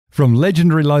From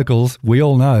legendary locals we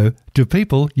all know to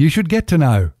people you should get to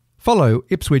know. Follow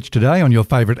Ipswich Today on your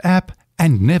favourite app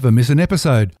and never miss an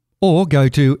episode. Or go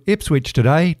to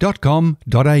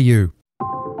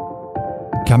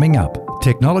ipswichtoday.com.au. Coming up,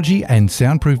 technology and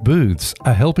soundproof booths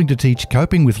are helping to teach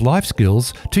coping with life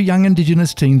skills to young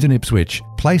Indigenous teens in Ipswich.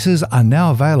 Places are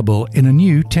now available in a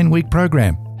new 10-week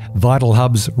program.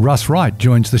 VitalHub's Russ Wright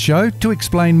joins the show to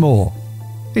explain more.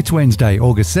 It's Wednesday,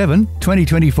 August 7,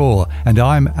 2024, and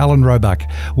I'm Alan Roebuck.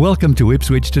 Welcome to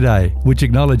Ipswich Today, which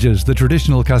acknowledges the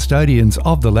traditional custodians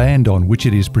of the land on which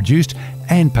it is produced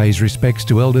and pays respects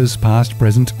to elders past,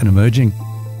 present and emerging.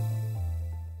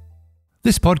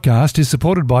 This podcast is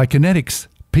supported by Kinetics,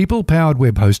 people-powered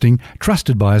web hosting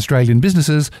trusted by Australian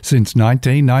businesses since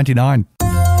 1999.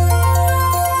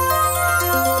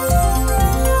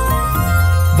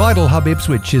 VitalHub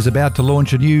Ipswich is about to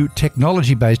launch a new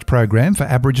technology-based program for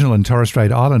Aboriginal and Torres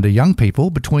Strait Islander young people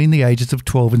between the ages of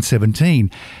 12 and 17.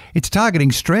 It's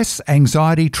targeting stress,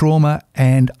 anxiety, trauma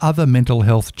and other mental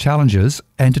health challenges.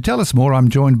 And to tell us more, I'm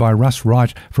joined by Russ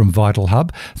Wright from VitalHub.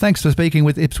 Thanks for speaking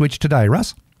with Ipswich Today,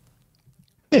 Russ.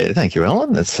 Yeah, thank you,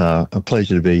 Alan. It's a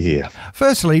pleasure to be here.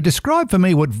 Firstly, describe for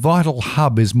me what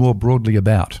VitalHub is more broadly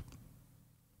about.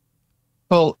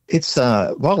 Well, it's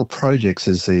Vital Projects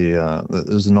is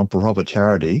there's a non-profit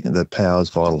charity that powers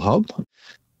VitalHub.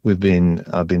 I've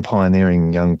been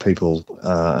pioneering young people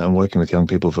and working with young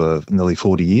people for nearly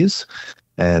 40 years,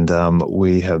 and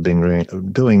we have been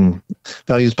doing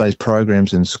values-based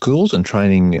programs in schools and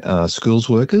training schools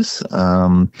workers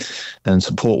and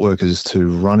support workers to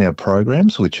run our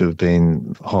programs, which have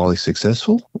been highly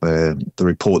successful. Where the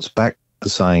reports back are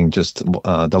saying just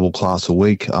double class a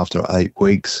week after 8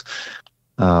 weeks.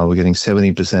 We're getting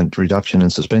 70% reduction in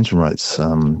suspension rates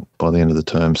by the end of the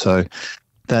term. So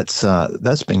that's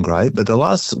been great. But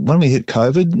when we hit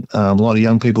COVID, a lot of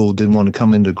young people didn't want to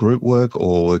come into group work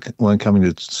or weren't coming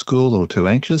to school or were too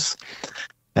anxious.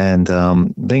 And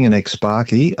being an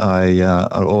ex-Sparky, I'm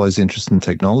always interested in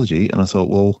technology. And I thought,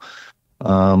 well,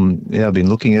 I've been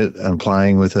looking at it and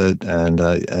playing with it and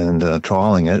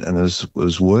trialing it, and it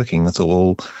was working. I thought,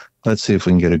 well, let's see if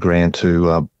we can get a grant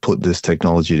to put this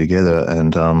technology together.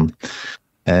 And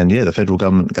the federal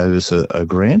government gave us a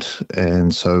grant.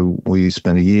 And so we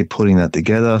spent a year putting that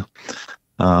together.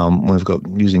 We've got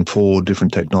using 4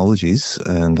 different technologies,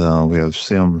 and we have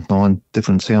 9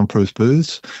 different soundproof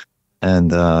booths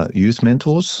and youth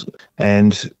mentors.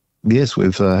 And yes,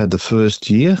 we've had the first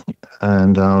year,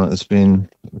 and it's been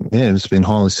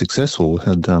highly successful.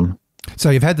 So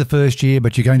you've had the first year,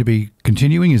 but you're going to be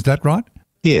continuing, is that right?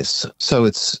 Yes. So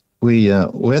we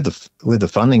had the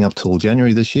funding up till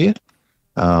January this year,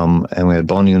 and we had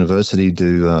Bond University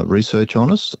do research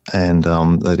on us, and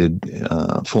they did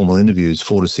formal interviews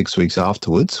 4 to 6 weeks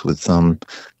afterwards with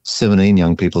 17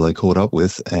 young people they caught up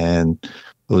with, and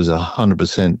there was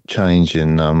 100% change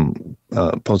in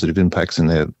positive impacts in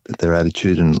their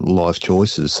attitude and life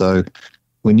choices. So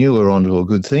we knew we were onto a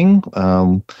good thing.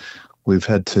 We've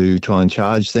had to try and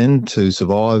charge then to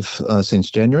survive since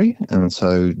January, and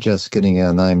so just getting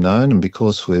our name known. And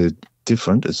because we're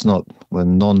different, we're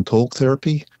non-talk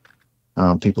therapy.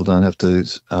 People don't have to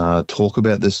talk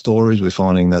about their stories. We're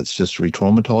finding that's just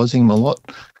re-traumatizing them a lot,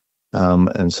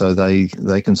 and so they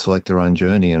can select their own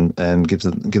journey and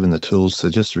given the tools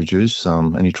to just reduce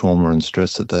any trauma and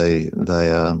stress that they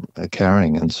are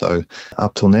carrying. And so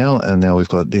up till now, and now we've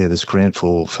got this grant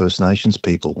for First Nations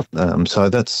people. So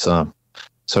that's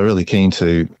so really keen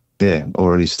to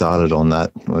already started on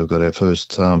that. We've got our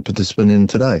first participant in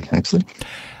today, actually.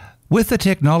 With the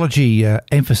technology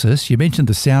emphasis, you mentioned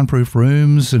the soundproof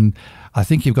rooms, and I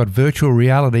think you've got virtual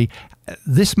reality.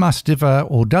 This must differ,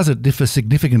 or does it differ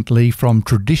significantly from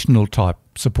traditional type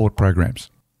support programs?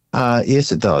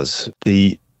 Yes, it does.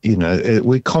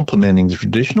 We're complementing the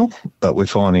traditional, but we're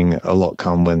finding a lot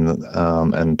come when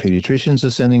and paediatricians are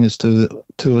sending us to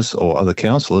us, or other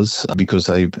counsellors, because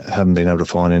they haven't been able to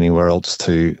find anywhere else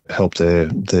to help their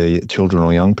children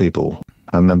or young people.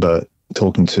 I remember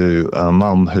talking to a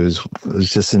mum who was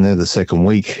just in there the second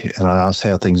week, and I asked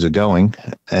how things are going,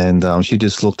 and she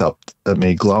just looked up at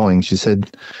me glowing. She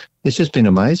said, "It's just been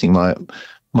amazing.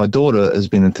 My daughter has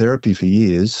been in therapy for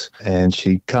years, and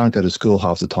she can't go to school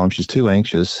half the time. She's too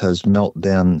anxious, has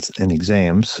meltdowns in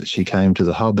exams. She came to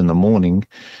the hub in the morning,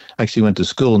 actually went to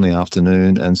school in the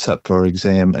afternoon and sat for her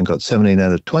exam and got 17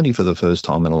 out of 20 for the first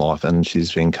time in her life. And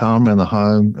she's been calm around the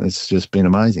home. It's just been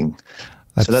amazing."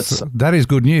 That is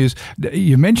good news.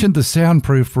 You mentioned the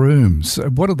soundproof rooms.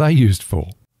 What are they used for?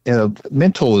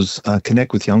 Mentors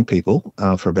connect with young people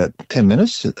for about 10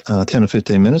 minutes, 10 or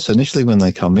 15 minutes initially when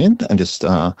they come in, and just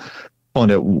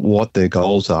find out what their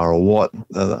goals are, or what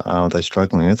are they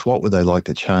struggling with, what would they like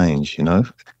to change,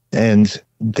 And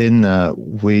then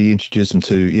we introduce them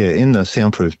to, in the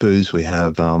soundproof booths, we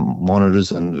have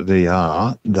monitors and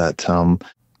VR that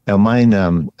our main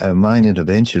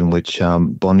intervention, which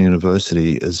Bond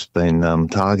University has been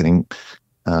targeting,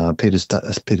 Peter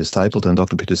Stapleton,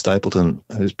 Dr. Peter Stapleton,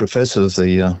 who's professor of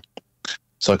the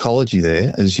psychology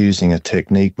there, is using a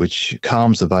technique which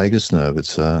calms the vagus nerve.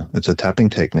 It's a tapping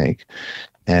technique.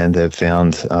 And they've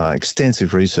found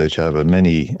extensive research over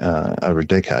a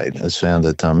decade has found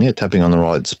that tapping on the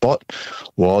right spot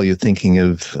while you're thinking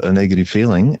of a negative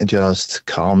feeling, it just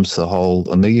calms the whole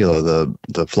amygdala,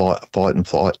 the fight and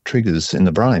flight triggers in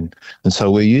the brain. And so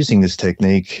we're using this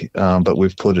technique, but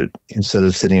we've put it, instead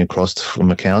of sitting across from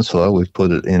a counsellor, we've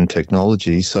put it in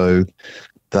technology. So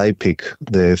they pick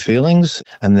their feelings,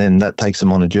 and then that takes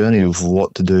them on a journey of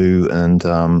what to do and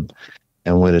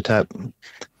where to tap.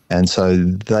 And so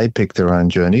they pick their own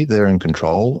journey. They're in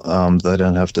control. They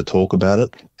don't have to talk about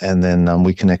it. And then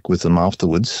we connect with them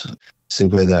afterwards, see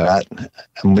where they're at.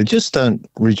 And we just don't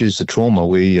reduce the trauma.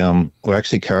 We're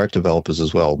actually character developers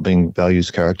as well, being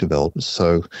values character developers.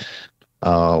 So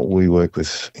we work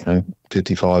with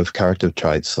 55 character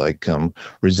traits like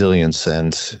resilience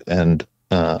and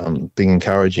being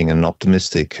encouraging and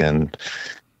optimistic and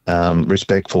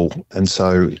respectful. And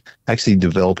so actually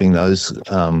developing those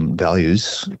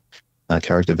values,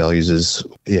 character values, is,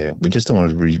 we just don't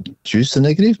want to reduce the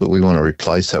negative, but we want to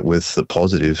replace that with the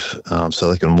positive, so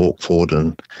they can walk forward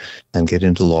and get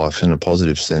into life in a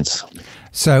positive sense.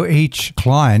 So each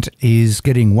client is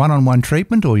getting one-on-one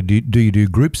treatment, or do you do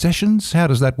group sessions? How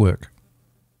does that work?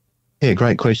 Yeah,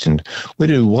 great question. We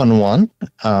do one-on-one.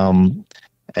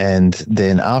 And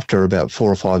then after about 4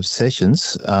 or 5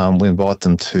 sessions, we invite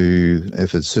them to,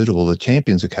 if it's suitable, the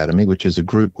Champions Academy, which is a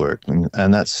group work.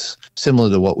 And that's similar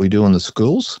to what we do in the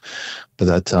schools, but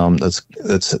that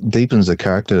deepens the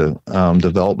character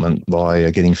development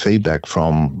by getting feedback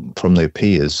from their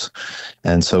peers.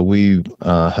 And so we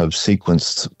have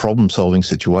sequenced problem-solving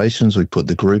situations. We put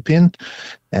the group in,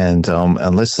 and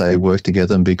unless they work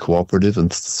together and be cooperative and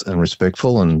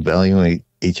respectful and valuing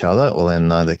each other, well, then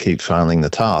they keep failing the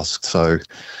task. So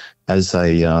as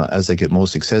they get more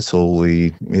successful,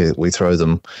 we throw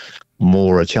them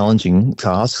more challenging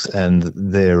tasks, and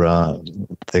their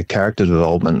character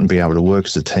development and being able to work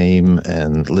as a team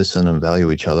and listen and value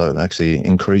each other actually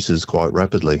increases quite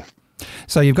rapidly.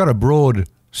 So you've got a broad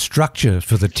structure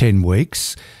for the 10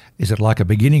 weeks. Is it like a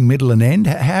beginning, middle and end?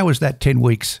 How is that 10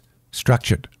 weeks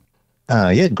structured?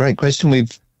 Great question. We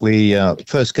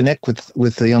first connect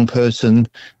with the young person.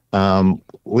 Trust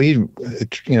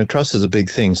is a big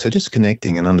thing. So just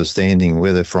connecting and understanding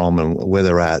where they're from and where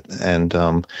they're at,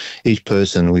 and each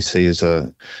person we see as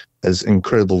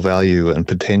incredible value and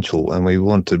potential, and we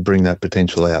want to bring that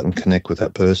potential out and connect with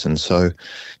that person. So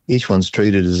each one's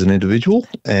treated as an individual,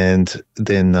 and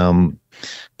then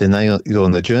they go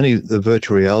on the journey. The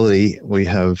virtual reality we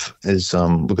have is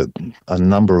we've got a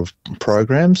number of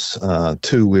programs.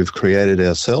 2 we've created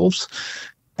ourselves,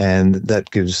 and that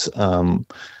gives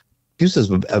us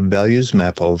a values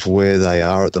map of where they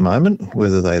are at the moment,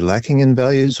 whether they're lacking in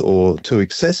values or to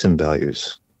excess in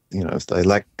values. If they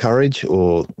lack courage,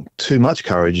 or too much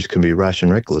courage can be rash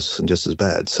and reckless and just as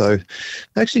bad. So it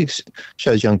actually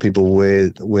shows young people where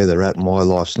they're at and why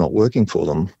life's not working for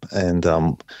them. And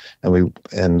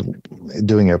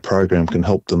doing our program can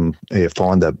help them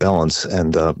find that balance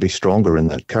and be stronger in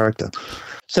that character.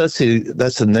 So that's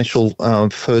the initial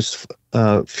first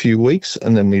few weeks,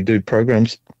 and then we do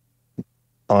programs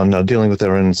on dealing with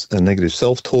their own negative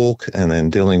self-talk, and then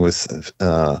dealing with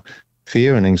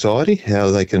fear and anxiety,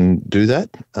 how they can do that,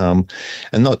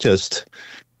 and not just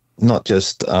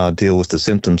deal with the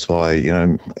symptoms by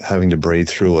having to breathe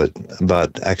through it,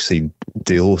 but actually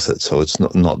deal with it so it's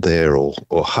not there or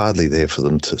hardly there for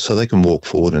them so they can walk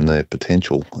forward in their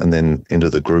potential, and then into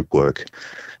the group work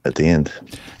at the end.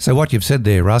 So what you've said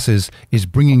there, Russ, is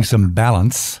bringing some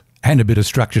balance and a bit of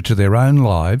structure to their own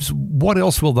lives. What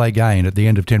else will they gain at the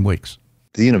end of 10 weeks?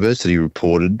 The university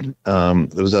reported there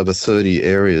was over 30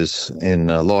 areas in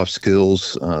life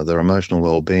skills, their emotional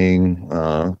well-being,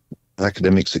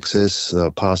 academic success,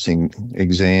 passing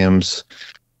exams,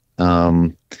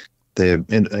 their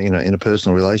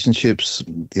interpersonal relationships.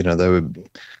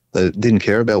 They didn't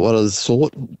care about what others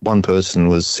thought. One person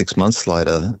was 6 months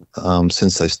later,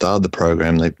 since they started the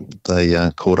program,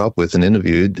 they caught up with and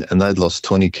interviewed, and they'd lost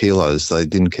 20 kilos. They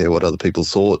didn't care what other people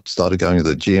thought, started going to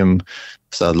the gym,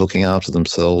 started looking after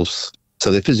themselves.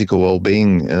 So their physical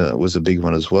well-being was a big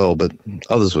one as well, but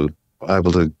others were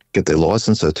able to get their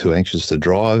license. They're too anxious to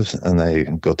drive, and they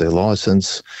got their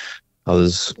license.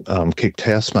 Others kicked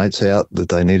housemates out that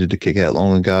they needed to kick out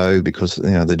long ago because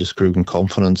they just grew in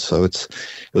confidence. So it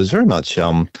was very much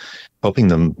helping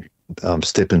them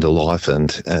step into life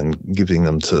and giving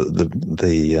them to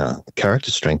the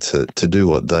character strength to do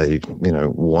what they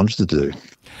wanted to do.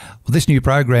 Well, this new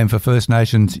program for First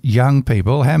Nations young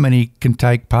people, how many can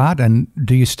take part, and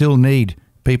do you still need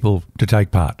people to take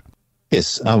part?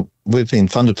 Yes, we've been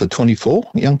funded for 24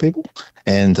 young people,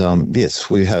 and yes,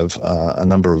 we have a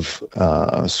number of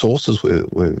sources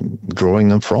we're drawing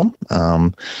them from,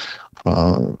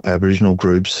 Aboriginal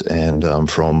groups and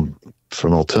from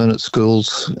alternate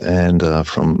schools and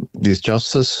from youth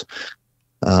justice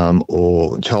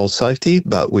or child safety.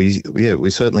 But we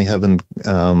certainly haven't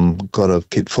got a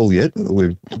kit full yet.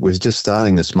 We're just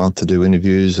starting this month to do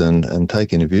interviews and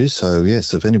take interviews. So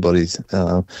yes, if anybody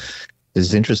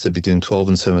is interested between 12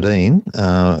 and 17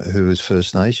 who is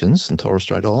First Nations and Torres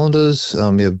Strait Islanders,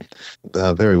 you're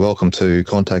very welcome to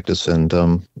contact us, and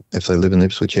if they live in the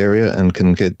Ipswich area, and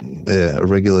can get a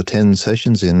regular 10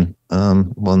 sessions in,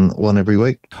 one every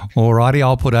week. All righty,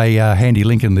 I'll put a handy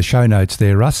link in the show notes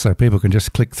there, Russ, so people can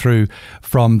just click through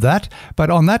from that. But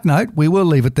on that note, we will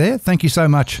leave it there. Thank you so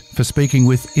much for speaking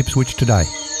with Ipswich Today.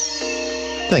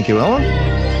 Thank you, Alan.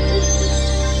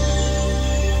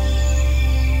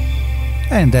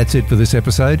 And that's it for this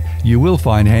episode. You will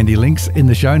find handy links in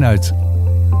the show notes.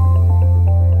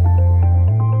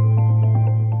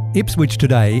 Ipswich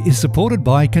Today is supported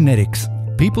by Kinetics,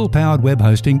 people-powered web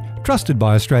hosting trusted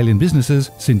by Australian businesses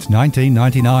since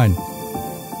 1999.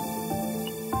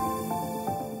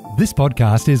 This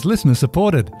podcast is listener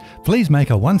supported. Please make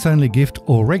a once-only gift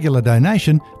or regular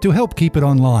donation to help keep it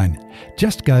online.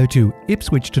 Just go to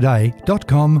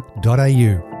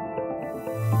ipswichtoday.com.au.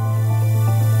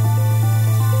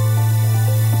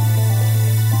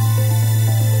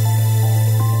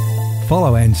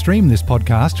 Follow and stream this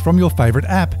podcast from your favourite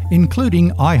app,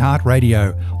 including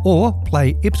iHeartRadio, or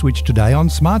play Ipswich Today on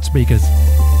smart speakers.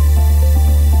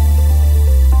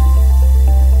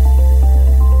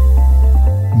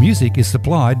 Music is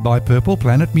supplied by Purple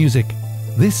Planet Music.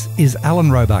 This is Alan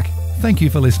Roebuck. Thank you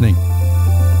for listening.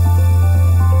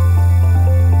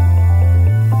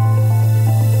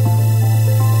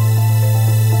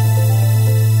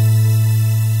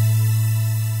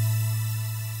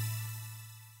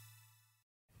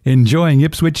 Enjoying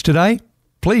Ipswich Today?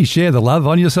 Please share the love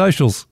on your socials.